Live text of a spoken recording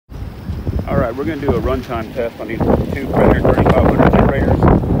Alright, we're going to do a runtime test on these two Predator 3500 generators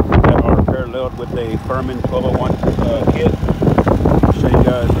that are paralleled with a Firman 1201 kit. I'll show you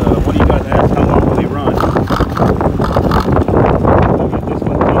guys, one of you guys asked how long will they run. This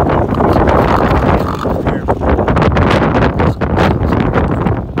one's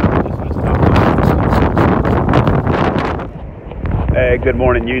Hey, good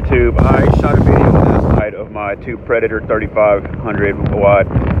morning YouTube. I shot a video last night of my two Predator 3500 watt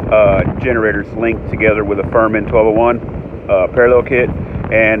generators linked together with a Firman 1201 parallel kit,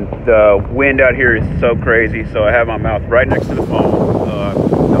 and the wind out here is so crazy, so I have my mouth right next to the phone.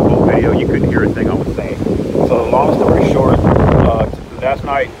 The whole video you couldn't hear a thing I was saying. So long story short, last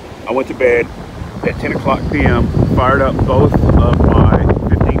night I went to bed at 10 o'clock p.m. fired up both of my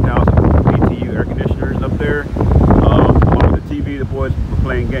 15,000 BTU air conditioners up there. Along with the TV, the boys were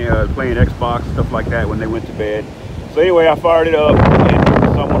playing Xbox, stuff like that when they went to bed. So anyway, I fired it up, and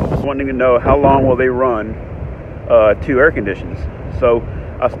someone was wanting to know how long will they run two air conditions. So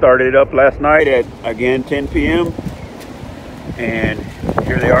I started it up last night at, again, 10 p.m. and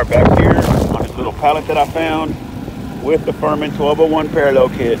here they are back here on this little pallet that I found with the Firman 1201 parallel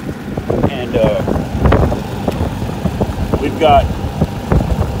kit. And we've got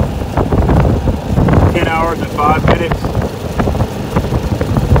 10 hours and 5 minutes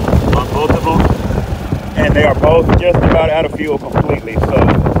on both of them, and they are both just about out of fuel completely. So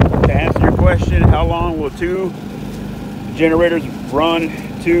to answer your question, how long will two generators run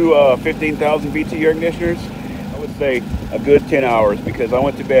two 15,000 BTU air conditioners? I would say a good 10 hours, because I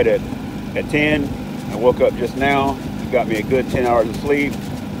went to bed at 10 and woke up just now. It got me a good 10 hours of sleep,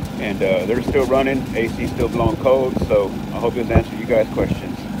 and they're still running. AC still blowing cold. So I hope this answered you guys'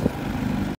 questions.